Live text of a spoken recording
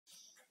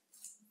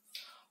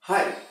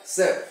Hi,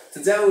 so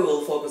today we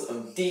will focus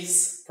on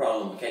this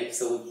problem, okay?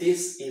 So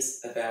this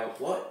is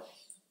about what?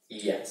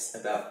 Yes,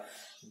 about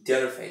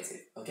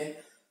derivative, okay?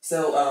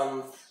 So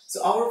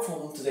our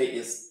problem today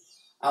is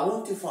I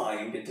want to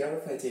find the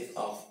derivative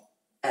of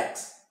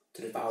x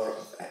to the power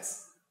of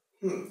x.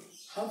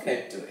 How can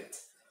I do it?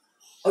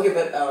 Okay,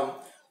 but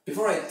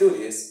before I do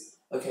this,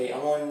 okay, I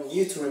want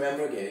you to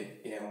remember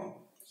again,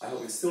 I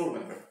hope you still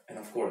remember, and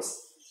of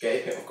course,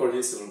 okay, of course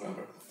you still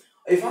remember.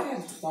 If I have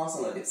a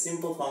function like this,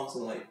 simple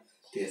function like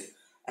this,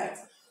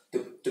 x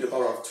to the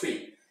power of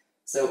 3,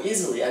 so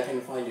easily I can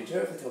find the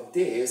derivative of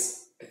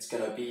this. It's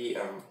gonna be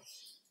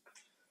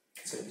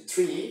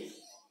 3,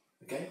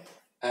 okay,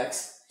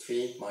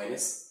 x3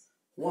 minus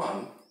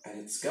 1,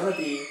 and it's gonna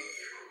be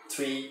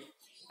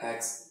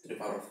 3x to the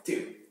power of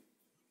 2.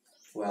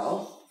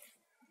 Well,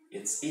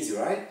 it's easy,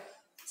 right?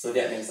 So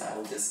that means I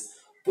will just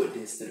put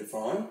this to the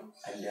front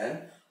and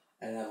then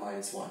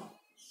minus 1.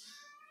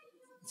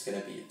 It's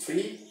gonna be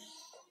 3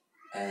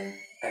 and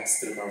x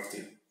to the power of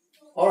 2.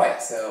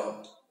 Alright,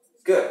 so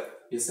good.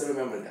 You still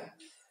remember that.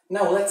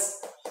 Now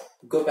let's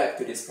go back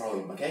to this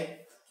problem, okay?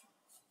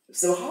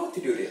 So how to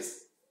do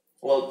this?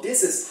 Well,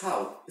 this is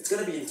how. It's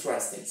gonna be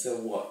interesting. So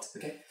what?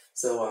 Okay?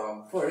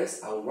 So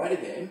first I will write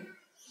it in.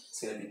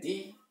 It's gonna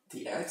be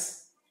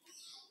dx.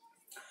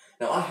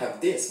 Now I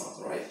have this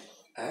one, right?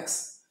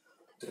 X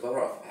to the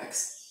power of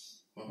x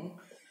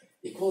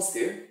equals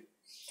to,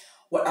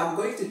 what I'm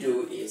going to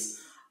do is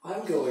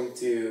I'm going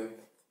to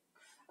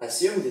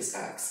assume this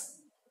x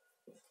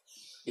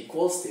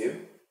equals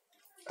to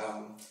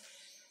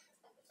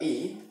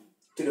e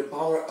to the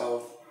power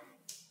of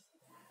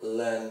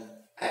ln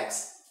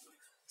x.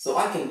 So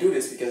I can do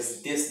this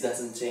because this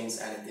doesn't change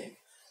anything.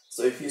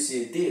 So if you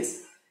see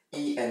this,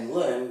 e and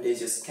ln, they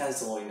just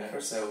cancel each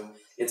other, so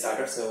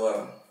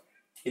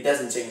it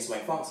doesn't change my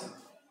function.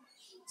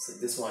 So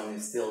this one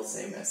is still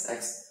same as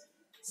x.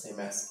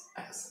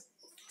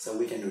 So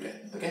we can do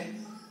that, okay?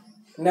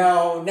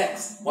 Now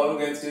next, what we're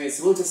going to do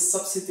is we'll just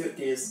substitute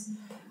this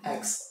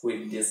x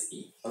with this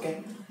e,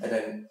 okay? And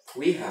then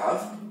we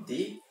have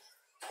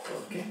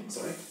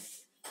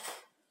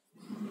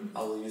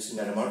I will use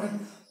another marker,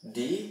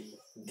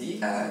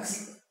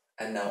 dx,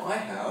 and now I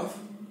have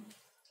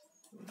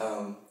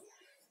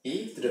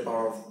e to the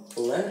power of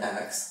ln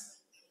x,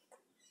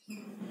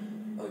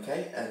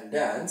 okay, and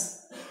then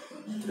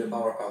to the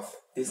power of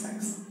this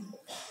x.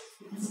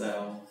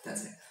 So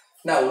that's it.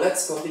 Now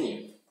let's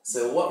continue.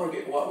 So what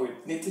we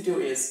need to do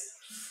is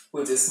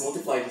we'll just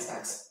multiply this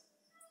x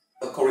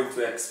according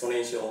to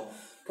exponential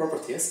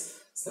properties.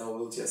 So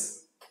we'll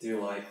just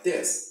do like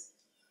this.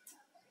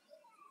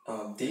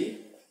 D.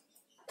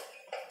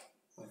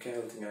 Okay,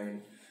 I think I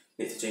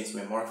need to change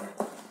my marker.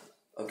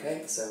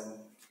 Okay, so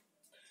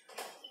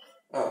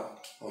oh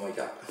my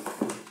god.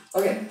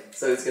 Okay,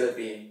 so it's gonna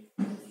be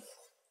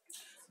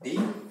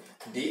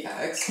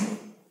dx.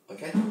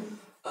 Okay.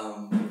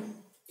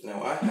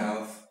 Now I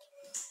have,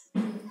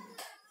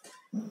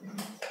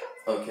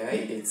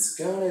 okay, it's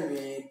gonna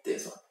be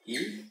this one,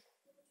 e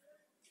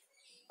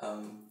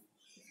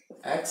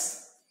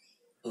x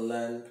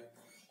ln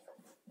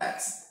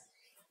x.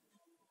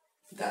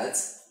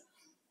 That's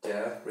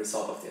the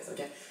result of this,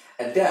 okay?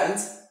 And then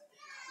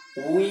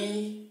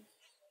we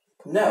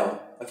know,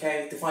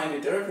 okay, to find the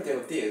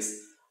derivative of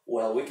this,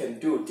 well, we can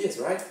do this,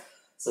 right?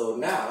 So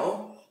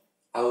now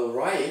I will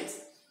write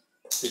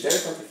the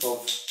derivative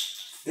of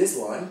this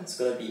one. It's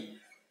gonna be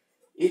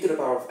e to the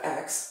power of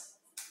x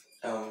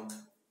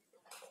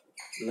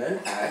ln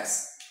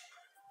x,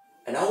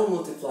 and I will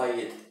multiply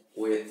it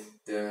with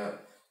the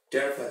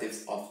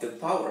derivatives of the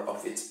power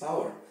of its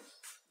power.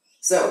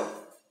 So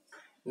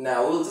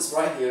now we'll just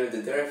write here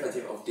the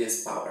derivative of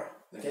this power.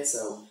 Okay,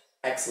 so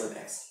x ln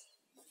x.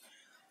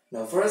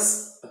 Now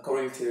first,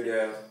 according to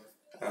the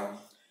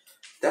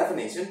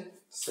definition,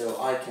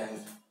 so I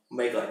can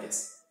make like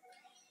this.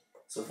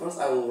 So first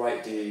I will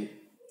write the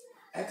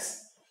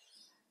x,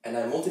 and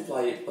I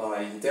multiply it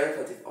by the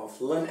derivative of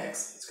ln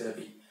x. It's gonna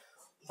be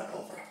 1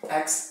 over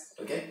x,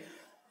 okay?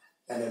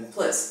 And then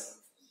plus,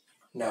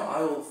 now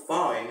I will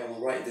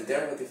write the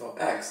derivative of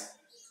x.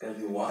 It's gonna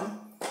be 1,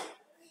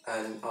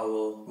 and I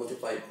will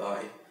multiply it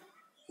by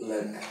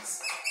ln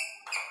x.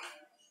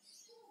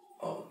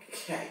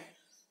 Okay,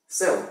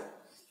 so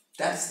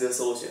that's the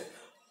solution.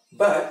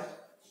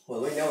 But,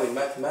 well, we know in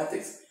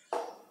mathematics,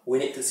 we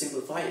need to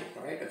simplify it,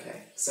 right?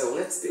 Okay, so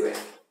let's do it.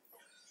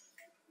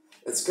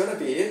 It's gonna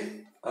be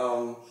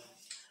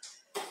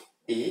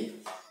e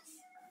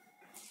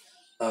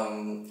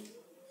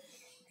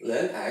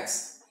ln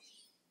x.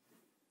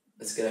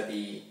 It's gonna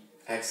be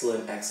x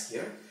ln x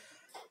here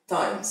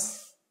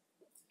times,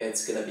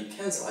 it's gonna be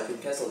cancel. I can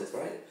cancel this,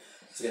 right?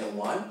 It's gonna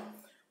 1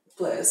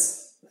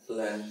 plus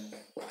ln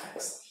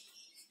x.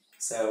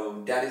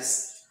 So that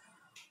is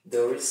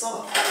the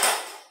result.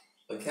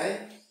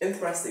 Okay,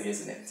 interesting,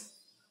 isn't it?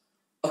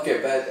 Okay,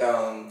 but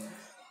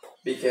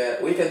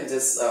because we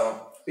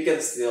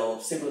can still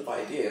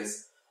simplify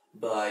this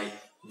by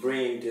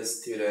bringing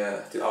this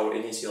to our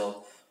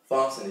initial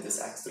function, it is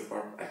x to the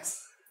power of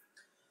x.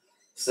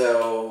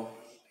 So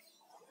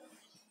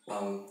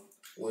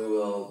we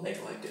will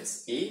make like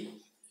this. E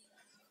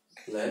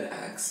ln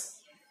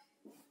x,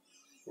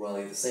 well,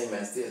 it's the same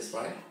as this,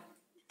 right?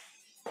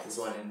 This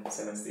one is the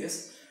same as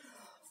this.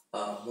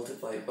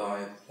 Multiplied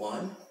by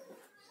 1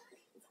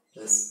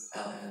 plus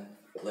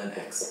ln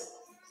x.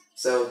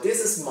 So this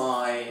is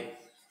my,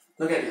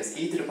 look at this,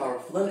 e to the power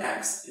of ln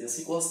x is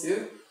equals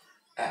to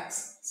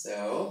x.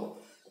 So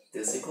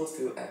this equals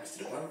to x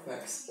to the power of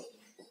x,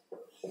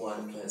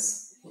 1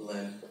 plus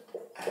ln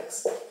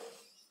x.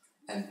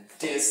 And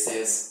this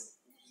is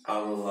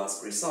our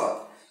last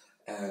result.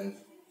 And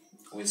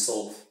we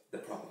solve the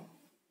problem.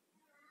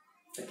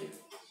 Thank you.